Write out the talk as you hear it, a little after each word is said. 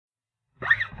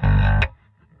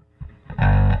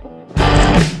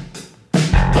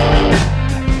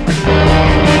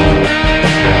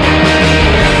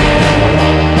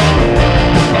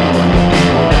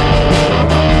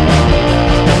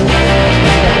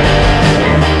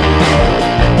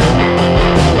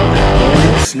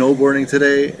snowboarding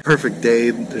today. Perfect day.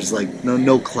 There's like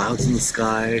no clouds in the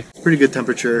sky. Pretty good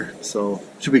temperature, so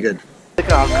should be good.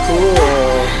 Look how cool.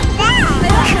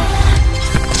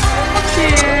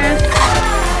 Cheers.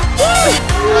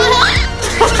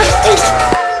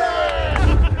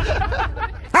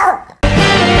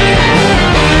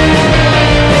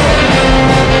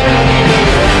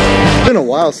 It's been a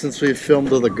while since we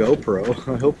filmed with a GoPro.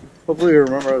 Hopefully you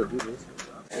remember how to do this.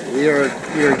 We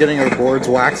are getting our boards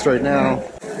waxed right now.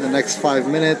 In the next 5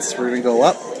 minutes, we're gonna go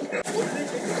up.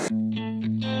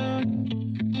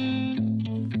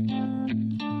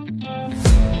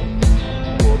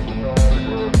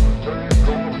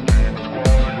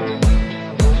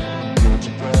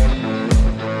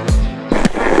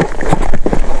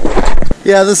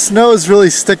 Yeah, the snow is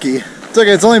really sticky. It's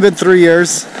okay, it's only been 3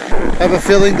 years. I have a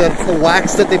feeling that the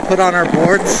wax that they put on our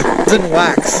boards isn't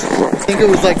wax. I think it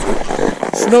was like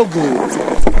snow glue.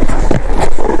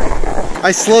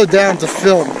 I slowed down to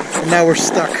film, and now we're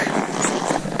stuck.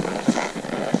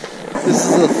 This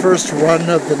is the first run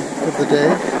of the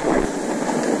day.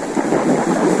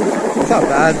 It's not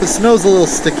bad. The snow's a little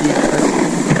sticky.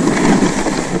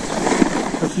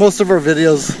 Most of our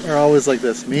videos are always like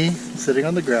this. Me sitting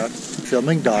on the ground,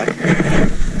 filming Doc.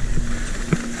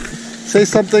 Say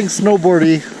something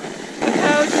snowboardy.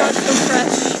 Oh, it's not so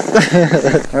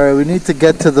fresh. Alright, we need to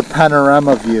get to the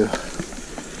panorama view.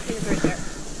 It's right there.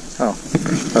 Oh,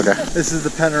 okay. This is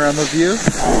the panorama view.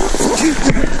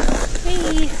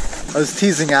 Hey. I was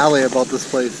teasing Ali about this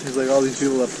place. He's like, all these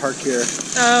people that park here.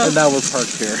 Oh. And now we're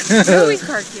parked here. We always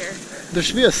park here. There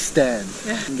should be a stand.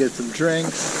 Yeah. You can get some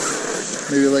drinks.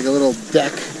 Maybe like a little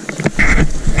deck.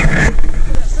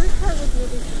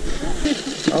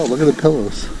 Oh, look at the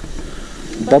pillows.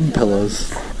 Bum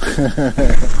pillows.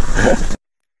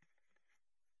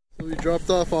 So we dropped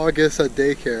off August at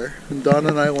daycare, and Don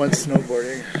and I went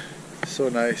snowboarding. So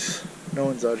nice. No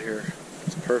one's out here.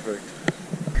 It's perfect.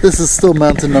 This is still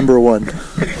mountain number 1.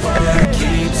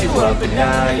 Keeps you up at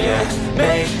night, yeah.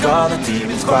 Make all the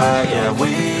demons quiet, yeah.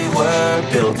 We were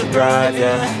built to thrive,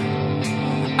 yeah.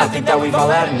 I think that we've all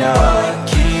had enough.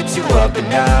 Keeps you up at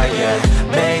night, yeah.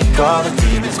 Make all the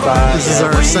demons quiet. This is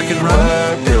our second run.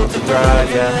 We're built to thrive,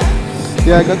 yeah.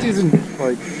 Yeah, I got these in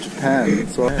like Japan,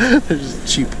 so they're just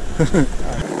cheap. You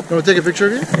want to take a picture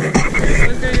of you? I was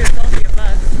going to do a selfie of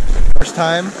us. First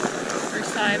time?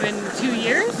 First time in 2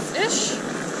 years-ish.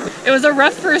 It was a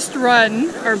rough first run.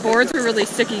 Our boards were really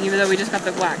sticky even though we just got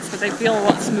them waxed, but they feel a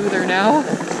lot smoother now.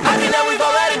 I think that we've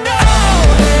all had enough.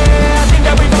 I think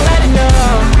that we've all had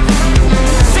enough.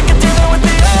 Sick of dealing with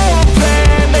the old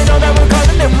plan. They know that we're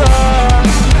causing their flaws.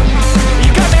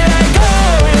 You got me like,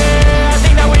 oh yeah. I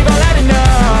think that we've all had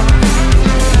enough.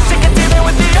 Sick of dealing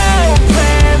with the old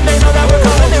plan. They know that we're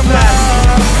causing their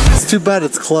flaws. It's too bad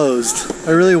it's closed.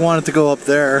 I really wanted to go up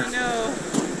there. I know.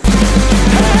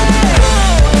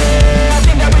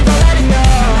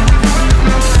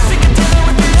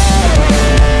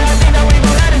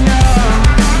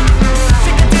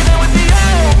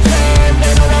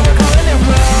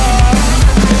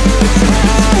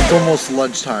 It's almost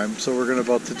lunchtime, so we're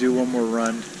about to do one more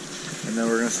run, and then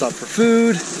we're gonna stop for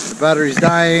food. The battery's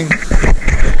dying.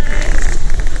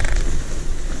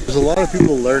 There's a lot of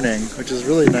people learning, which is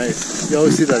really nice. You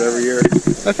always see that every year.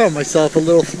 I found myself a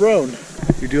little throne.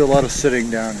 We do a lot of sitting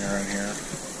down around here.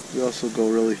 We also go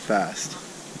really fast.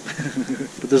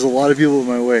 But there's a lot of people in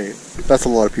my way. That's a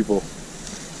lot of people.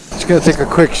 Just gonna take a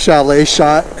quick chalet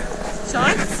shot.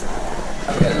 Shots?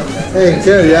 Hey,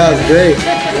 good, yeah, it was great.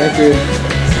 Thank you.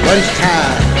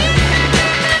 Lunchtime.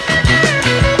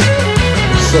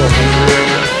 I'm so hungry.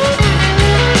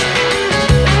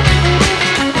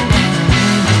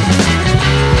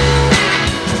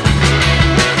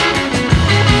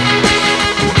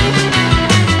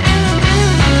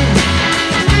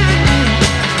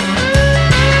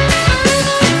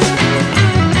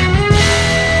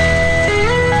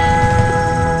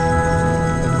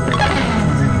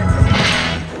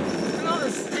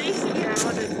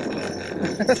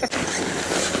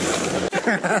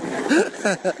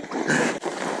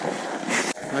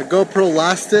 My GoPro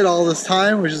lasted all this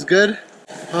time, which is good.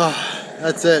 Oh,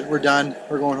 that's it, we're done.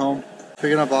 We're going home.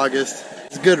 Picking up August.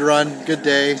 It's a good run, good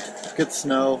day, good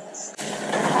snow.